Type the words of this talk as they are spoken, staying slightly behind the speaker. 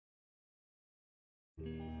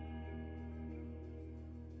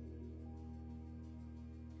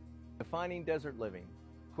Defining desert living.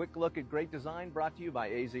 Quick look at great design brought to you by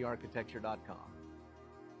azarchitecture.com.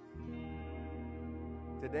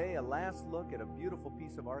 Today, a last look at a beautiful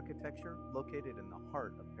piece of architecture located in the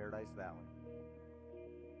heart of Paradise Valley.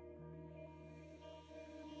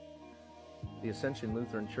 The Ascension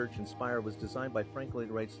Lutheran Church in Spire was designed by Frank Lloyd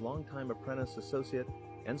Wright's longtime apprentice, associate,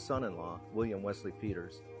 and son-in-law, William Wesley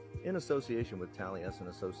Peters, in association with Taliesin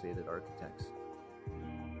Associated Architects.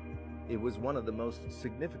 It was one of the most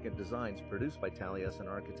significant designs produced by Taliesin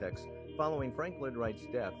Architects following Frank Lloyd Wright's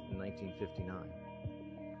death in 1959.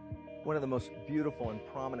 One of the most beautiful and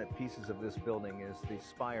prominent pieces of this building is the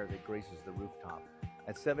spire that graces the rooftop.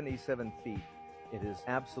 At 77 feet, it is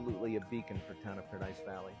absolutely a beacon for town of Paradise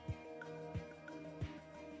Valley.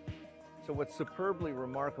 So what's superbly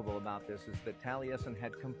remarkable about this is that Taliesin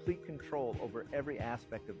had complete control over every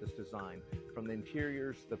aspect of this design, from the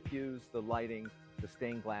interiors, the pews, the lighting, the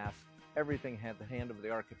stained glass. Everything had the hand of the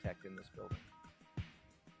architect in this building.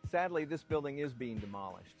 Sadly, this building is being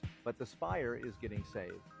demolished, but the spire is getting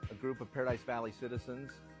saved. A group of Paradise Valley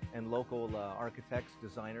citizens and local architects,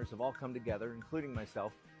 designers have all come together, including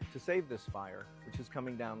myself, to save this spire, which is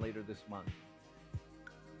coming down later this month.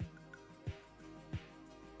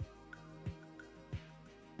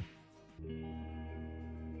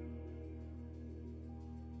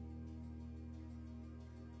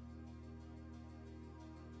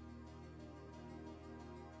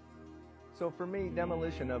 So for me,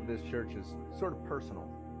 demolition of this church is sort of personal.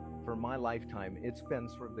 For my lifetime, it's been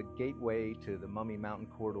sort of the gateway to the Mummy Mountain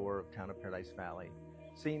corridor of town of Paradise Valley.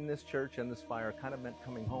 Seeing this church and this spire kind of meant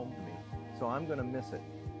coming home to me. So I'm going to miss it.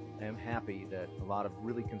 I am happy that a lot of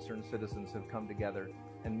really concerned citizens have come together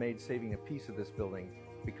and made saving a piece of this building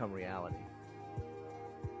become reality.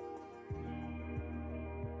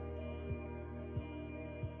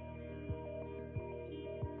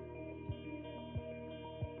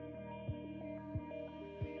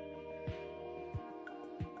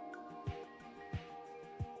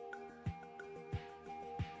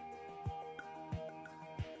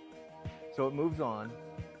 So it moves on.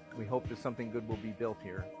 We hope that something good will be built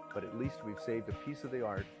here, but at least we've saved a piece of the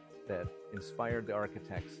art that inspired the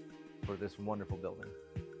architects for this wonderful building.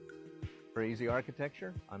 For Easy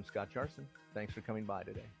Architecture, I'm Scott Jarson. Thanks for coming by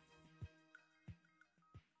today.